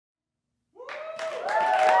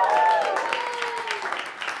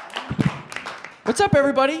What's up,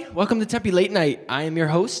 everybody? Welcome to Tempe Late Night. I am your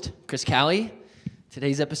host, Chris Callie.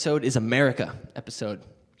 Today's episode is America episode.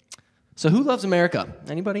 So who loves America?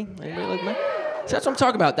 Anybody? Anybody like America? So that's what I'm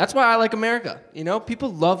talking about. That's why I like America. You know,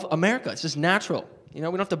 people love America. It's just natural. You know,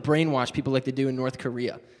 we don't have to brainwash people like they do in North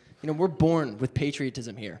Korea. You know, we're born with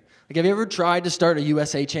patriotism here. Like, have you ever tried to start a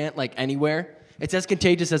USA chant, like, anywhere? It's as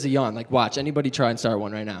contagious as a yawn. Like, watch. Anybody try and start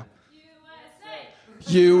one right now.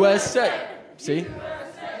 USA! USA! See? USA.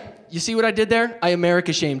 You see what I did there? I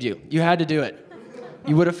America shamed you. You had to do it.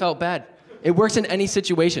 You would have felt bad. It works in any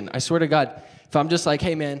situation. I swear to God. If I'm just like,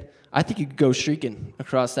 hey, man, I think you could go streaking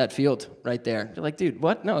across that field right there. You're like, dude,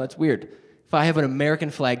 what? No, that's weird. If I have an American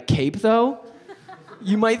flag cape, though,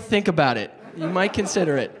 you might think about it. You might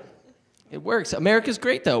consider it. It works. America's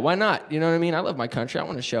great, though. Why not? You know what I mean? I love my country. I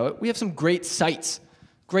want to show it. We have some great sights,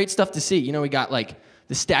 great stuff to see. You know, we got, like,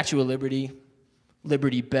 the Statue of Liberty,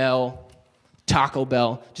 Liberty Bell, Taco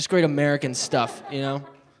Bell, just great American stuff, you know?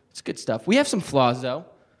 It's good stuff. We have some flaws, though.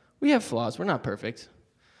 We have flaws. We're not perfect.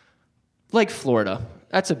 Like Florida.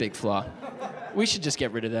 That's a big flaw. We should just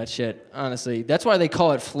get rid of that shit, honestly. That's why they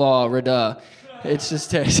call it Florida. It's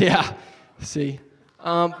just, yeah, see?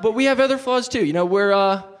 But we have other flaws, too. You know, we're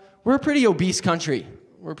a pretty obese country.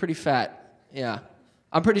 We're pretty fat, yeah.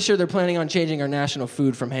 I'm pretty sure they're planning on changing our national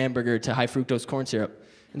food from hamburger to high fructose corn syrup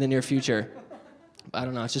in the near future. I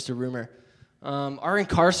don't know, it's just a rumor. Our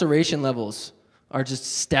incarceration levels are just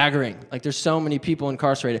staggering. Like, there's so many people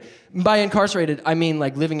incarcerated. By incarcerated, I mean,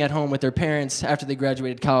 like, living at home with their parents after they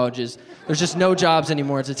graduated colleges. There's just no jobs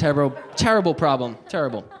anymore. It's a terrible, terrible problem.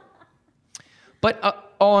 Terrible.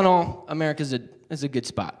 But all in all, America's is a good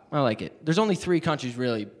spot. I like it. There's only 3 countries,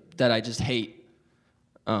 really, that I just hate.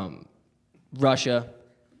 Russia,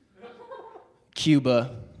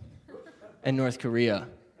 Cuba, and North Korea.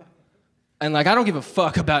 And, like, I don't give a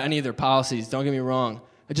fuck about any of their policies, don't get me wrong.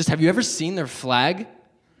 Have you ever seen their flag?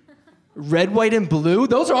 Red, white, and blue?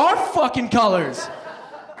 Those are our fucking colors.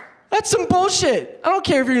 That's some bullshit. I don't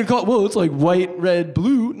care if you're gonna call it, well, it's like white, red,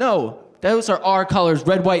 blue. No, those are our colors,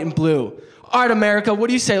 red, white, and blue. All right, America, what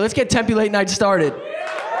do you say? Let's get Tempe Late Night started.